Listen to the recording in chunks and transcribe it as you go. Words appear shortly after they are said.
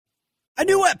A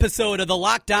new episode of the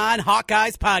Locked On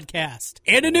Hawkeyes podcast.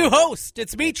 And a new host.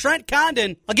 It's me, Trent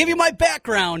Condon. I'll give you my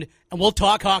background, and we'll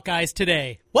talk Hawkeyes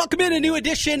today. Welcome in a new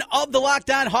edition of the Locked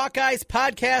On Hawkeyes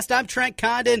podcast. I'm Trent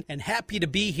Condon, and happy to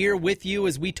be here with you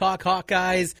as we talk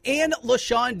Hawkeyes. And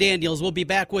LaShawn Daniels will be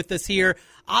back with us here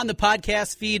on the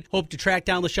podcast feed. Hope to track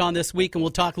down LaShawn this week, and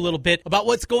we'll talk a little bit about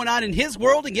what's going on in his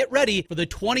world and get ready for the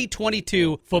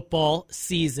 2022 football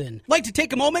season. I'd like to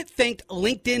take a moment, thank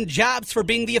LinkedIn Jobs for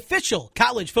being the official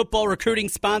college football recruiting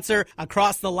sponsor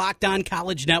across the Locked On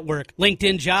College Network.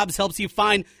 LinkedIn Jobs helps you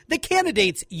find the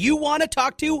candidates you want to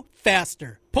talk to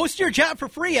faster. Post your job for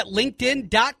free at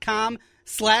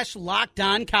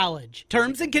linkedin.com/LockedOnCollege.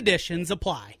 Terms and conditions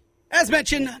apply. As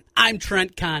mentioned, I'm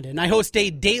Trent Condon. I host a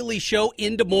daily show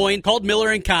in Des Moines called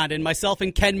Miller and Condon. Myself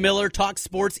and Ken Miller talk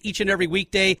sports each and every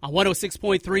weekday on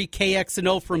 106.3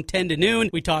 KXNO from 10 to noon.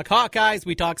 We talk Hawkeyes,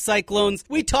 we talk Cyclones,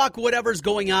 we talk whatever's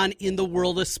going on in the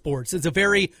world of sports. It's a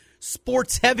very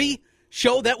sports-heavy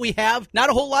show that we have. Not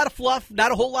a whole lot of fluff,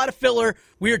 not a whole lot of filler.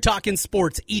 We are talking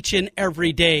sports each and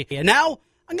every day. And now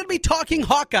I'm going to be talking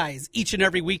Hawkeyes each and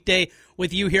every weekday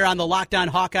with you here on the Locked On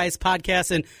Hawkeyes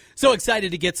podcast, and so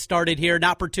excited to get started here. An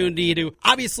opportunity to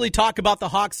obviously talk about the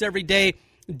Hawks every day,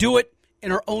 do it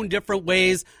in our own different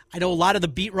ways. I know a lot of the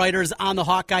beat writers on the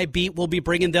Hawkeye beat will be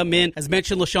bringing them in. As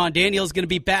mentioned, LaShawn Daniels is going to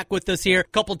be back with us here a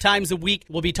couple times a week.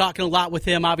 We'll be talking a lot with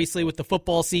him, obviously, with the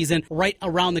football season right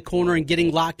around the corner and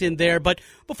getting locked in there. But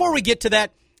before we get to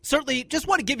that, certainly just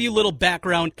want to give you a little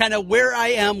background, kind of where I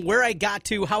am, where I got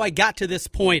to, how I got to this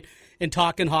point in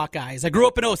talking Hawkeyes. I grew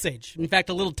up in Osage. In fact,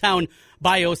 a little town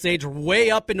by Osage,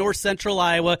 way up in north central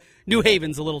Iowa. New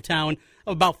Haven's a little town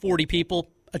of about 40 people,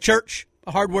 a church,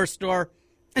 a hardware store,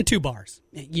 and 2 bars.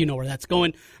 You know where that's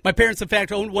going. My parents, in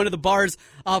fact, owned one of the bars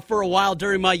for a while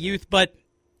during my youth, but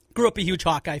grew up a huge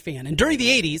Hawkeye fan. And during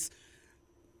the 80s,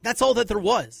 that's all that there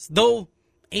was. Though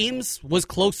Ames was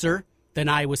closer than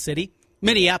Iowa City,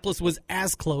 Minneapolis was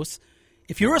as close.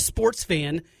 If you're a sports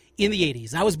fan in the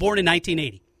 80s, I was born in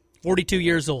 1980, 42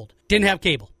 years old, didn't have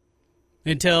cable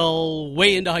until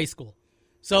way into high school.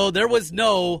 So there was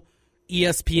no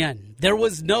ESPN. There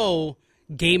was no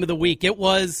game of the week. It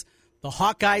was the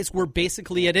Hawkeyes were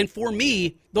basically it. And for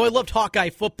me, though I loved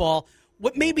Hawkeye football,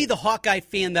 what made me the Hawkeye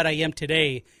fan that I am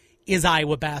today is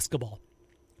Iowa basketball.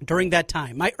 During that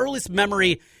time, my earliest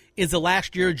memory is the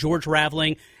last year of George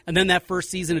Raveling, and then that first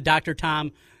season of Dr.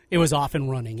 Tom, it was off and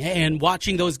running. And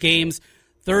watching those games,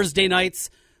 Thursday nights,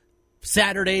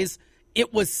 Saturdays,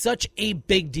 it was such a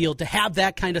big deal to have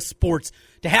that kind of sports,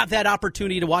 to have that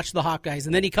opportunity to watch the Hawkeyes.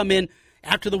 And then you come in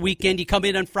after the weekend, you come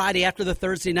in on Friday after the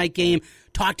Thursday night game,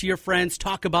 talk to your friends,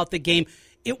 talk about the game.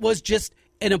 It was just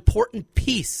an important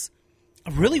piece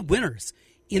of really winners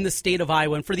in the state of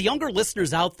Iowa. And for the younger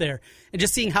listeners out there, and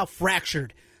just seeing how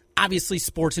fractured, obviously,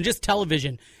 sports and just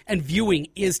television and viewing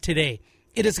is today,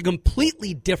 it is a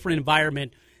completely different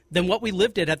environment than what we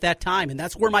lived at that time. And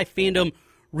that's where my fandom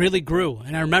really grew.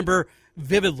 And I remember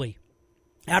vividly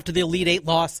after the Elite Eight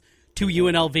loss to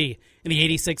UNLV in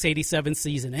the 86-87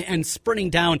 season and sprinting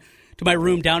down to my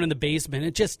room down in the basement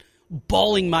and just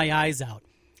bawling my eyes out.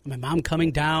 My mom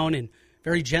coming down and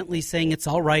very gently saying, "It's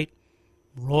all right.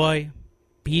 Roy,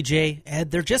 BJ,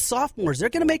 Ed, they're just sophomores. They're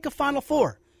going to make a Final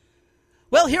Four."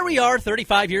 Well, here we are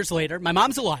 35 years later. My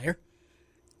mom's a liar.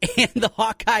 And the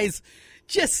Hawkeyes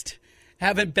just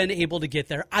haven't been able to get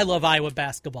there. I love Iowa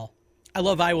basketball. I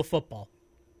love Iowa football.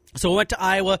 So I went to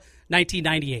Iowa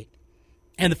 1998.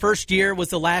 And the first year was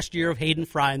the last year of Hayden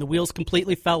Fry, and the wheels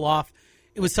completely fell off.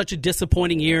 It was such a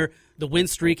disappointing year. The win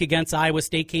streak against Iowa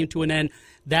State came to an end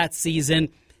that season.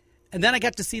 And then I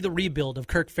got to see the rebuild of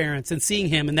Kirk Ferentz and seeing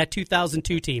him in that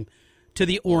 2002 team to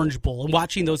the Orange Bowl and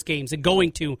watching those games and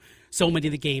going to so many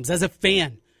of the games. As a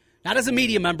fan, not as a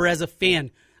media member, as a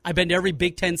fan, I've been to every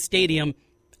Big Ten stadium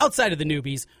outside of the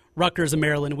newbies, Rutgers and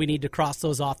Maryland. We need to cross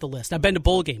those off the list. I've been to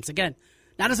bowl games, again,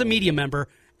 not as a media member,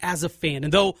 as a fan.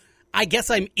 And though I guess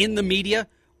I'm in the media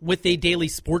with a daily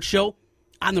sports show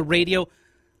on the radio,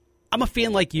 I'm a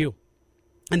fan like you.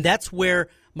 And that's where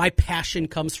my passion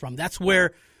comes from. That's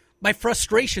where my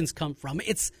frustrations come from.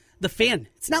 It's the fan.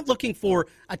 It's not looking for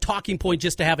a talking point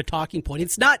just to have a talking point.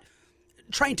 It's not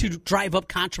trying to drive up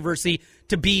controversy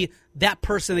to be that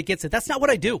person that gets it. That's not what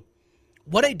I do.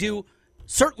 What I do,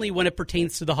 certainly when it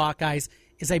pertains to the Hawkeyes,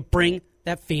 is I bring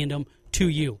that fandom to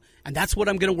you. And that's what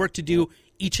I'm going to work to do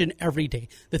each and every day.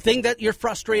 The thing that you're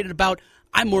frustrated about,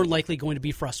 I'm more likely going to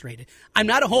be frustrated. I'm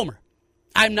not a homer.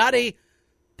 I'm not a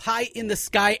pie in the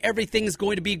sky. Everything is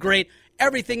going to be great.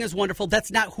 Everything is wonderful.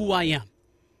 That's not who I am.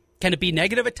 Can it be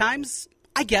negative at times?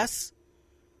 I guess.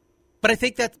 But I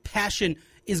think that passion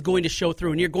is going to show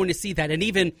through, and you're going to see that. And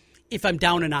even if I'm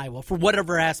down in Iowa for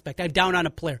whatever aspect. I'm down on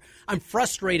a player. I'm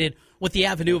frustrated with the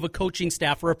avenue of a coaching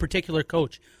staff or a particular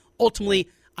coach. Ultimately,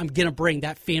 I'm going to bring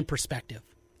that fan perspective.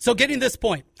 So getting to this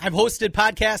point, I've hosted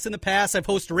podcasts in the past. I've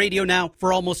hosted radio now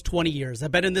for almost 20 years.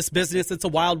 I've been in this business. It's a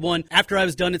wild one. After I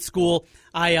was done at school,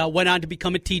 I went on to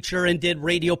become a teacher and did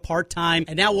radio part-time.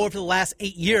 And now over the last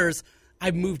 8 years,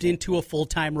 I've moved into a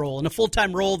full-time role. And a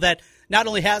full-time role that not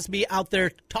only has me out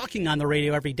there talking on the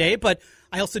radio every day, but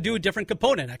I also do a different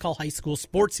component. I call high school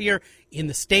sports here in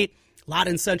the state. A lot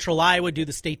in central Iowa, do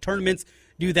the state tournaments,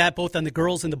 do that both on the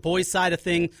girls and the boys side of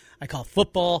things. I call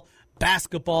football,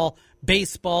 basketball,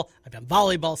 baseball. I've done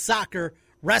volleyball, soccer,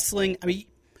 wrestling. I mean,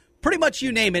 pretty much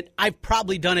you name it, I've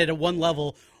probably done it at one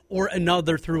level or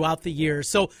another throughout the years.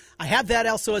 So I have that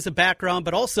also as a background,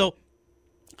 but also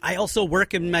I also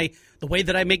work in the way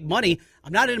that I make money.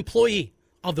 I'm not an employee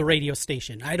of the radio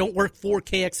station. I don't work for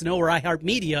KXNO or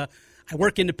iHeartMedia. I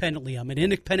work independently. I'm an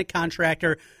independent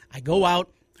contractor. I go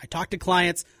out, I talk to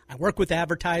clients, I work with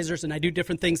advertisers, and I do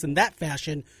different things in that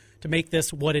fashion to make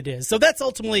this what it is. So that's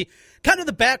ultimately kind of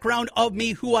the background of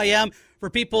me, who I am. For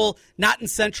people not in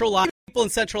Central Iowa, people in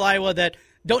Central Iowa that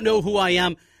don't know who I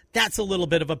am, that's a little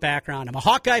bit of a background. I'm a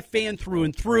Hawkeye fan through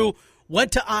and through,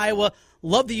 went to Iowa,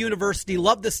 loved the university,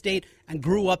 loved the state, and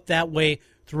grew up that way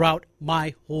throughout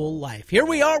my whole life. Here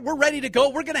we are. We're ready to go.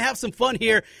 We're going to have some fun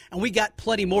here, and we got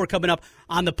plenty more coming up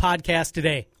on the podcast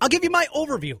today. I'll give you my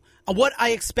overview of what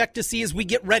I expect to see as we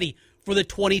get ready for the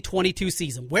 2022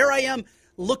 season, where I am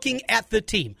looking at the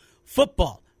team.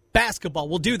 Football, basketball.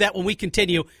 We'll do that when we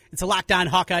continue. It's a Locked On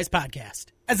Hawkeyes podcast.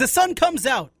 As the sun comes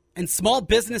out and small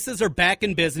businesses are back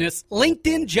in business,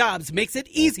 LinkedIn Jobs makes it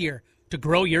easier to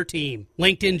grow your team.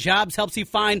 LinkedIn Jobs helps you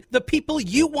find the people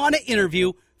you want to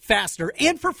interview faster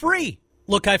and for free.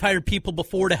 Look, I've hired people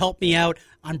before to help me out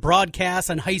on broadcasts,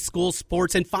 on high school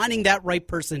sports, and finding that right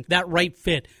person, that right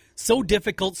fit. So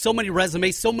difficult, so many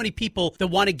resumes, so many people that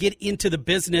want to get into the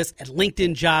business, and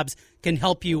LinkedIn Jobs can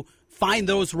help you find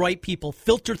those right people,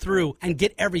 filter through, and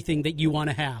get everything that you want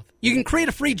to have. You can create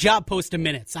a free job post in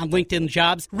minutes on LinkedIn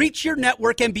Jobs. Reach your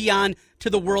network and beyond to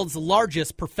the world's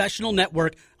largest professional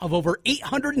network of over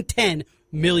 810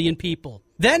 million people.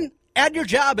 Then add your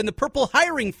job in the purple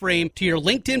hiring frame to your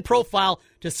LinkedIn profile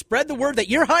to spread the word that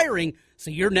you're hiring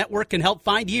so your network can help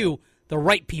find you the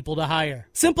right people to hire.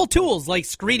 Simple tools like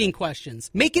screening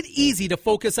questions make it easy to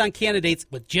focus on candidates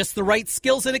with just the right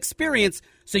skills and experience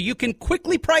so you can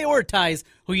quickly prioritize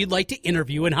who you'd like to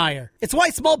interview and hire. It's why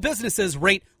small businesses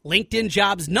rate LinkedIn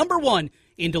Jobs #1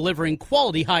 in delivering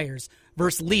quality hires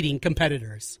versus leading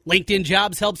competitors. LinkedIn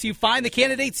Jobs helps you find the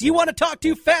candidates you want to talk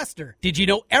to faster. Did you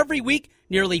know every week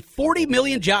nearly 40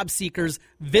 million job seekers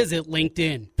visit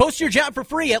LinkedIn? Post your job for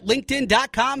free at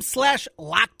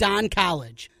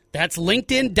linkedin.com/LockedOnCollege. That's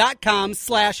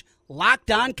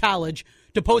linkedin.com/LockedOnCollege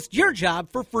to post your job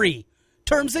for free.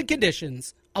 Terms and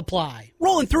conditions apply.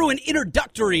 Rolling through an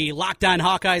introductory Locked On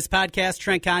Hawkeyes podcast,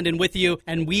 Trent Condon with you,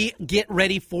 and we get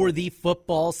ready for the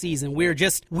football season. We're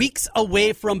just weeks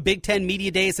away from Big Ten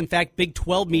Media Days. In fact, Big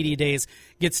 12 Media Days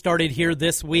get started here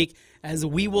this week, as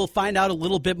we will find out a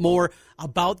little bit more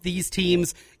about these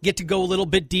teams, get to go a little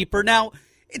bit deeper. Now,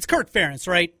 it's Kirk Ferentz,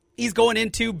 right? He's going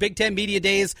into Big Ten Media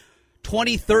Days,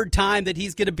 23rd time that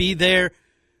he's going to be there.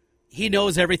 He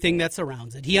knows everything that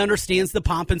surrounds it. He understands the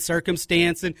pomp and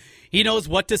circumstance, and he knows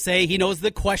what to say. He knows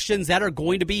the questions that are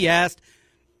going to be asked.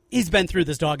 He's been through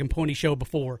this dog and pony show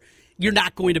before. You're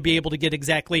not going to be able to get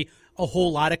exactly a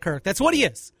whole lot of Kirk. That's what he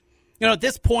is. You know, at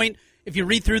this point, if you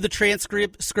read through the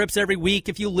transcripts every week,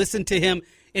 if you listen to him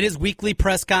in his weekly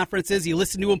press conferences, you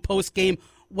listen to him post-game,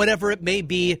 whatever it may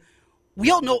be,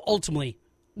 we all know ultimately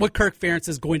what Kirk Ferentz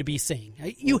is going to be saying.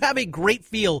 You have a great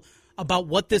feel about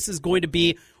what this is going to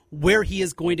be, where he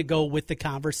is going to go with the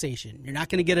conversation. You're not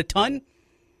going to get a ton,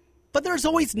 but there's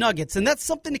always nuggets, and that's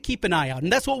something to keep an eye on.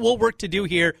 And that's what we'll work to do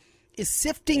here, is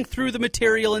sifting through the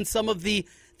material and some of the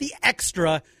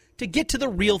extra to get to the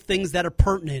real things that are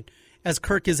pertinent as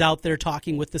Kirk is out there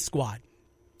talking with the squad.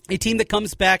 A team that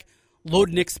comes back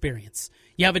loaded in experience.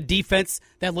 You have a defense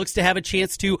that looks to have a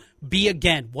chance to be,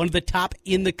 again, one of the top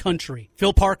in the country.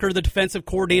 Phil Parker, the defensive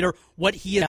coordinator, what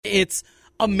he is. It's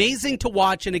amazing to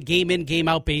watch in a game-in,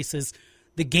 game-out basis.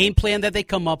 The game plan that they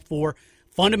come up for,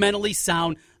 fundamentally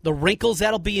sound, the wrinkles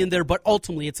that'll be in there, but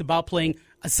ultimately it's about playing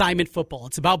assignment football.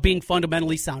 It's about being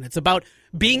fundamentally sound. It's about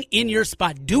being in your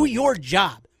spot. Do your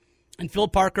job. And Phil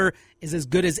Parker is as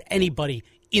good as anybody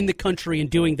in the country in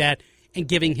doing that and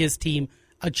giving his team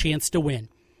a chance to win.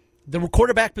 The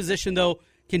quarterback position, though,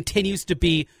 continues to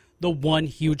be the one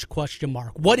huge question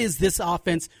mark. What is this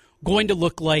offense going to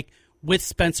look like with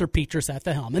Spencer Petras at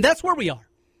the helm? And that's where we are.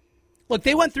 Look,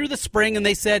 they went through the spring and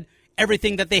they said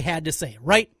everything that they had to say,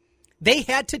 right? They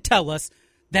had to tell us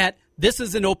that this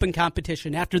is an open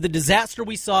competition after the disaster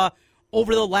we saw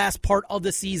over the last part of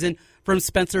the season from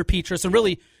Spencer Petras, and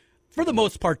really, for the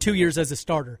most part, 2 years as a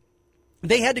starter.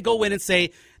 They had to go in and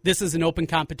say, this is an open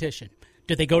competition.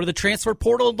 Did they go to the transfer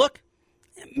portal and look?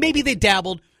 Maybe they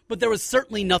dabbled, but there was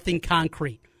certainly nothing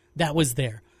concrete that was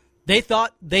there. They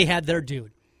thought they had their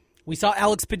dude. We saw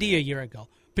Alex Padilla a year ago.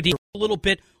 Padilla a little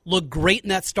bit looked great in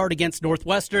that start against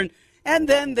Northwestern, and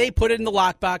then they put it in the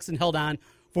lockbox and held on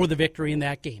for the victory in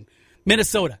that game.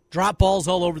 Minnesota, drop balls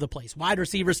all over the place. Wide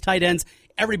receivers, tight ends,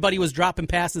 everybody was dropping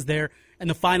passes there, and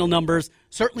the final numbers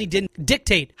certainly didn't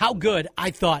dictate how good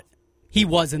I thought he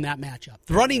was in that matchup.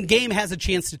 The running game has a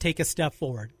chance to take a step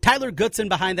forward. Tyler Goodson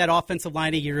behind that offensive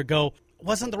line a year ago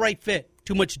wasn't the right fit.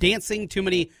 Too much dancing, too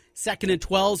many 2nd and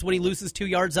 12s when he loses 2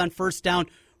 yards on first down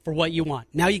for what you want.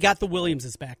 Now you got the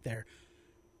Williamses back there.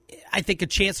 I think a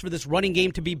chance for this running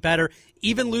game to be better.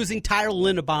 Even losing Tyler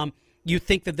Linderbaum, you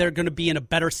think that they're going to be in a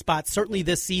better spot, certainly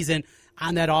this season,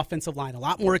 on that offensive line. A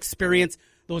lot more experience,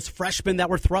 those freshmen that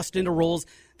were thrust into roles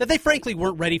that they frankly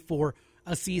weren't ready for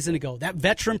a season ago. That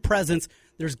veteran presence,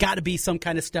 there's got to be some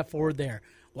kind of step forward there.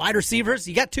 Wide receivers,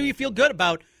 you got 2 you feel good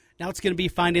about. Now it's going to be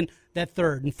finding that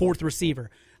 3rd and 4th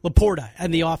receiver. Laporta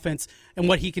and the offense and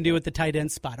what he can do at the tight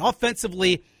end spot.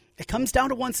 Offensively, it comes down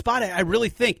to one spot. I really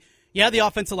think, the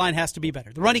offensive line has to be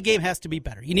better. The running game has to be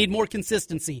better. You need more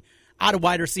consistency out of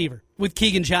wide receiver with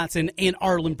Keegan Johnson and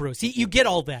Arlen Bruce. You get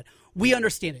all that. We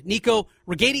understand it. Nico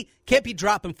Righetti can't be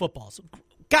dropping footballs.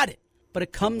 Got it. But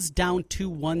it comes down to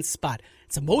one spot.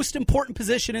 It's the most important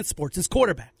position in sports is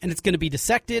quarterback. And it's going to be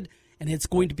dissected, and it's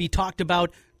going to be talked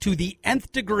about to the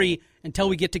nth degree until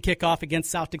we get to kickoff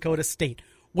against South Dakota State.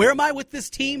 Where am I with this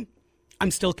team?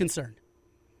 I'm still concerned.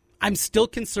 I'm still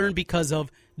concerned because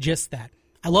of just that.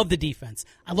 I love the defense.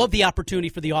 I love the opportunity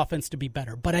for the offense to be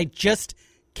better. But I just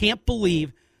can't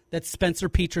believe that Spencer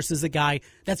Petras is a guy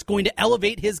that's going to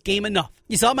elevate his game enough.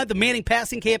 You saw him at the Manning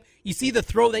passing camp. You see the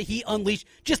throw that he unleashed,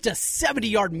 just a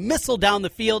 70-yard missile down the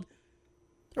field.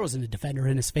 There wasn't a defender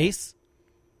in his face.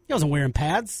 He wasn't wearing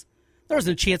pads. There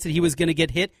wasn't a chance that he was going to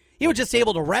get hit. He was just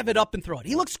able to rev it up and throw it.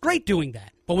 He looks great doing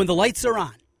that. But when the lights are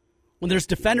on, when there's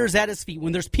defenders at his feet,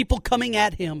 when there's people coming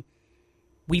at him,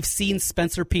 we've seen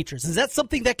Spencer Petras. Is that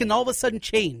something that can all of a sudden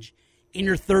change in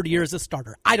your 3rd year as a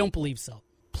starter? I don't believe so.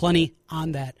 Plenty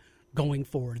on that going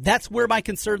forward. That's where my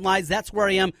concern lies. That's where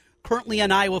I am currently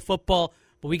on Iowa football.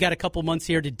 But we got a couple months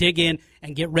here to dig in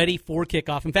and get ready for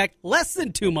kickoff. In fact, less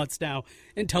than 2 months now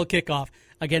until kickoff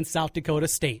against South Dakota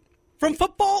State. From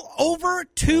football over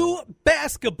to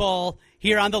basketball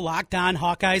here on the Locked On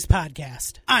Hawkeyes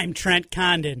podcast. I'm Trent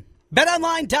Condon.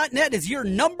 BetOnline.net is your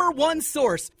 #1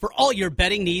 source for all your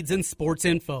betting needs and sports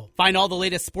info. Find all the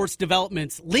latest sports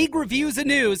developments, league reviews, and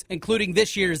news, including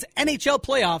this year's NHL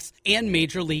playoffs and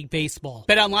Major League Baseball.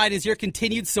 BetOnline is your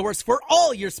continued source for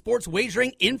all your sports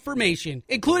wagering information,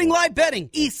 including live betting,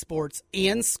 esports,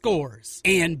 and scores.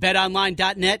 And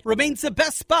BetOnline.net remains the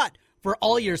best spot for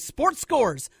all your sports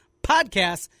scores,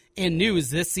 podcasts, and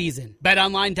news this season.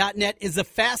 BetOnline.net is the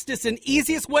fastest and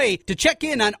easiest way to check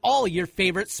in on all your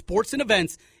favorite sports and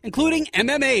events, including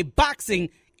MMA, boxing,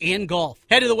 and golf.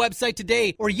 Head to the website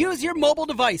today or use your mobile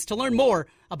device to learn more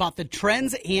about the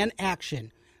trends and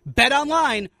action.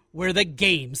 BetOnline, where the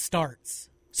game starts.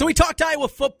 So we talked Iowa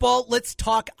football. Let's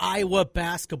talk Iowa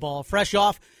basketball. Fresh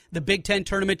off the Big Ten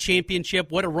Tournament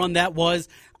Championship, what a run that was.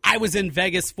 I was in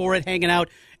Vegas for it, hanging out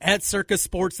at Circus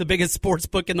Sports, the biggest sports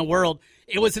book in the world.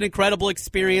 It was an incredible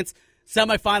experience.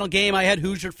 Semifinal game, I had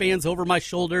Hoosier fans over my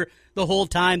shoulder the whole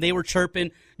time. They were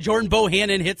chirping. Jordan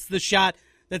Bohannon hits the shot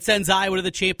that sends Iowa to the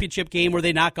championship game where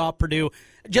they knock off Purdue.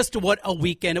 Just what a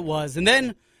weekend it was. And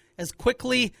then, as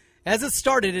quickly as it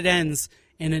started, it ends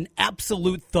in an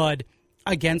absolute thud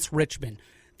against Richmond.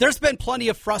 There's been plenty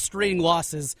of frustrating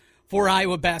losses for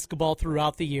Iowa basketball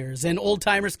throughout the years, and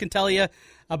old-timers can tell you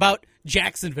about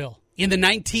Jacksonville in the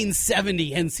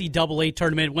 1970 NCAA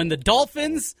tournament when the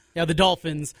Dolphins,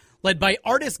 led by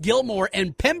Artis Gilmore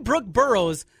and Pembroke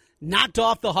Burroughs, knocked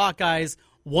off the Hawkeyes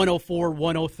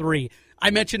 104-103. I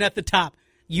mentioned at the top,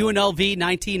 UNLV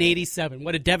 1987.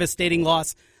 What a devastating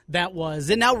loss that was.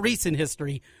 And now recent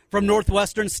history from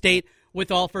Northwestern State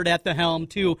with Alford at the helm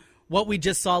to what we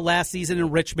just saw last season in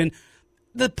Richmond.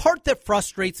 The part that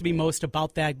frustrates me most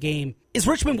about that game is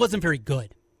Richmond wasn't very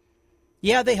good.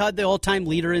 Yeah, they had the all-time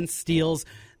leader in steals.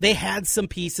 They had some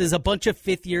pieces, a bunch of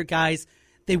fifth-year guys.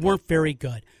 They weren't very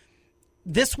good.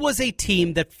 This was a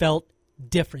team that felt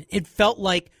different. It felt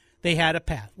like they had a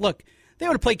path. Look, they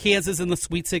would have played Kansas in the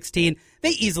Sweet 16. They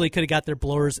easily could have got their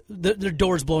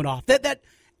doors blown off. That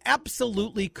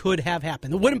absolutely could have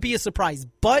happened. It wouldn't be a surprise.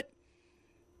 But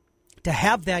to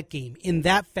have that game in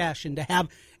that fashion, to have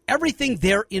everything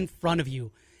there in front of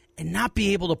you and not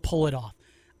be able to pull it off.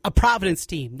 A Providence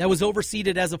team that was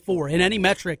overseeded as a 4 in any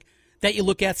metric that you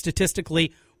look at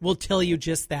statistically will tell you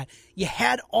just that. You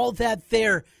had all that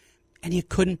there, and you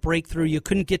couldn't break through. You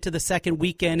couldn't get to the second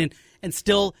weekend, and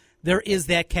still there is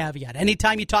that caveat.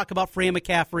 Anytime you talk about Fran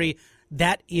McCaffrey,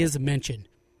 that is mentioned.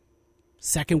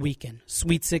 Second weekend,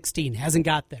 Sweet 16, hasn't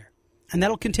got there. And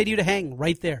that'll continue to hang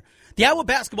right there. The Iowa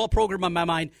basketball program, on my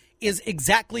mind, is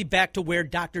exactly back to where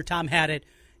Dr. Tom had it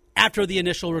after the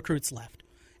initial recruits left.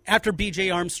 After B.J.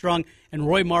 Armstrong and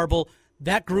Roy Marble,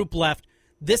 that group left.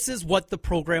 This is what the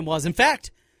program was. In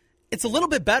fact, it's a little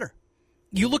bit better.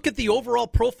 You look at the overall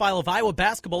profile of Iowa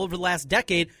basketball over the last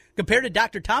decade compared to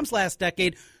Dr. Tom's last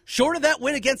decade, short of that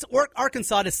win against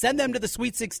Arkansas to send them to the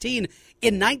Sweet 16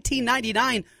 in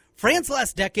 1999, Fran's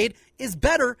last decade is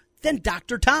better than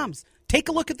Dr. Tom's. Take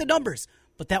a look at the numbers.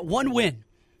 But that one win,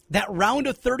 that round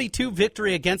of 32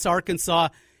 victory against Arkansas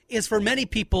is for many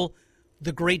people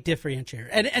the great differentiator.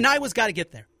 And Iowa's got to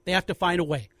get there. They have to find a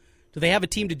way. Do they have a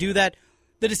team to do that?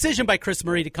 The decision by Chris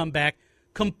Murray to come back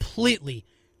completely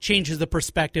changes the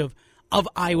perspective of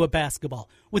Iowa basketball.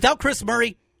 Without Chris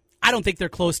Murray, I don't think they're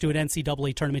close to an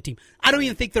NCAA tournament team. I don't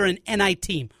even think they're an NI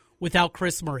team without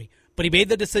Chris Murray. But he made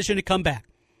the decision to come back.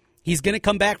 He's going to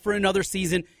come back for another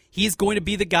season. He's going to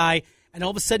be the guy. And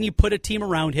all of a sudden you put a team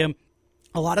around him.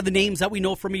 A lot of the names that we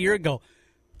know from a year ago.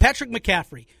 Patrick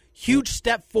McCaffrey, huge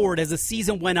step forward as the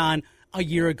season went on a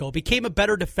year ago. Became a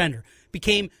better defender.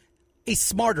 Became a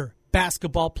smarter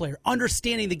basketball player.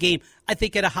 Understanding the game, I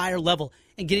think, at a higher level.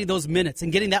 And getting those minutes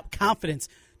and getting that confidence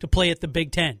to play at the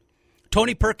Big Ten.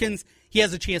 Tony Perkins, he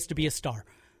has a chance to be a star.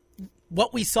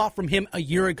 What we saw from him a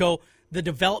year ago, the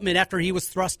development after he was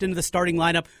thrust into the starting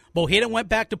lineup. Bohannon went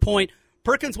back to point.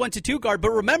 Perkins went to 2 guard.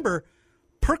 But remember,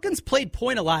 Perkins played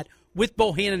point a lot with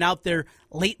Bohannon out there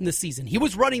late in the season. He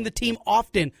was running the team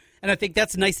often, and I think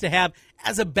that's nice to have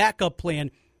as a backup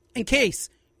plan in case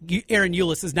Aaron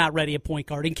Eulis is not ready at point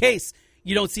guard, in case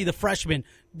you don't see the freshman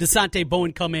DeSante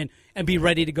Bowen come in and be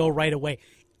ready to go right away.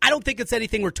 I don't think it's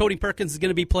anything where Tony Perkins is going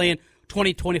to be playing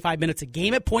 20, 25 minutes a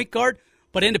game at point guard,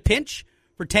 but in a pinch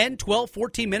for 10, 12,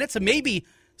 14 minutes, and maybe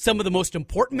some of the most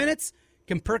important minutes,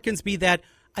 can Perkins be that?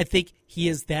 I think he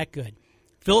is that good.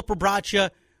 Filip Rebraca,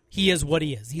 he is what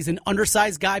he is. He's an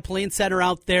undersized guy playing center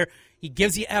out there. He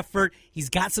gives you effort. He's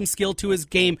got some skill to his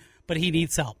game, but he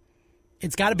needs help.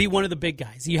 It's got to be one of the big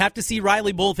guys. You have to see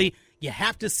Riley Bolthe. You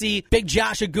have to see Big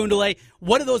Josh Ogundele.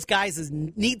 One of those guys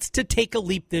needs to take a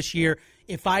leap this year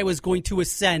if I was going to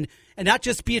ascend and not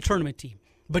just be a tournament team,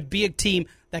 but be a team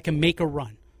that can make a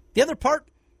run. The other part,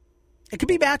 it could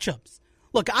be matchups.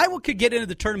 Look, Iowa could get into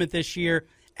the tournament this year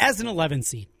as an 11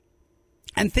 seed,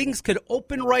 and things could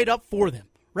open right up for them,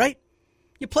 right?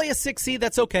 You play a 6 seed,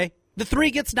 that's okay. The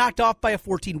 3 gets knocked off by a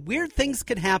 14. Weird things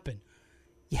can happen.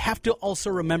 You have to also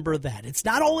remember that. It's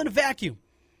not all in a vacuum.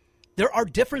 There are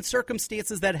different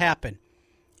circumstances that happen.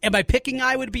 Am I picking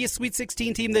Iowa to be a Sweet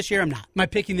 16 team this year? I'm not. Am I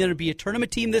picking them to be a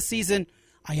tournament team this season?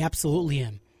 I absolutely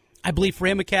am. I believe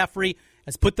Fran McCaffrey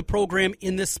has put the program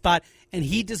in this spot, and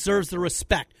he deserves the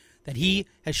respect that he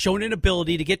has shown an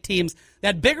ability to get teams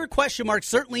that bigger question mark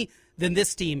certainly than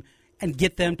this team and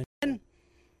get them. And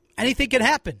anything can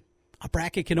happen. A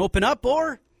bracket can open up,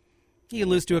 or you can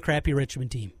lose to a crappy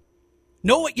Richmond team.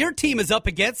 Know what your team is up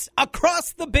against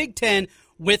across the Big Ten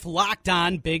with Locked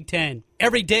On Big Ten.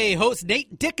 Every day, host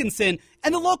Nate Dickinson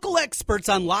and the local experts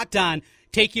on Locked On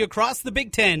take you across the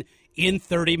Big Ten in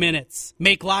 30 minutes.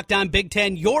 Make Locked On Big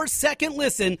Ten your second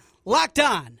listen. Locked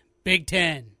On Big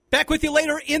Ten. Back with you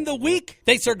later in the week.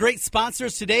 Thanks to our great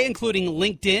sponsors today, including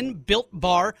LinkedIn, Built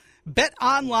Bar, Bet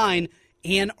Online,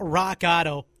 and Rock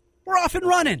Auto. We're off and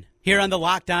running here on the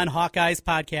Locked On Hawkeyes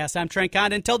podcast. I'm Trent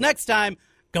Condon. Until next time,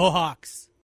 go Hawks.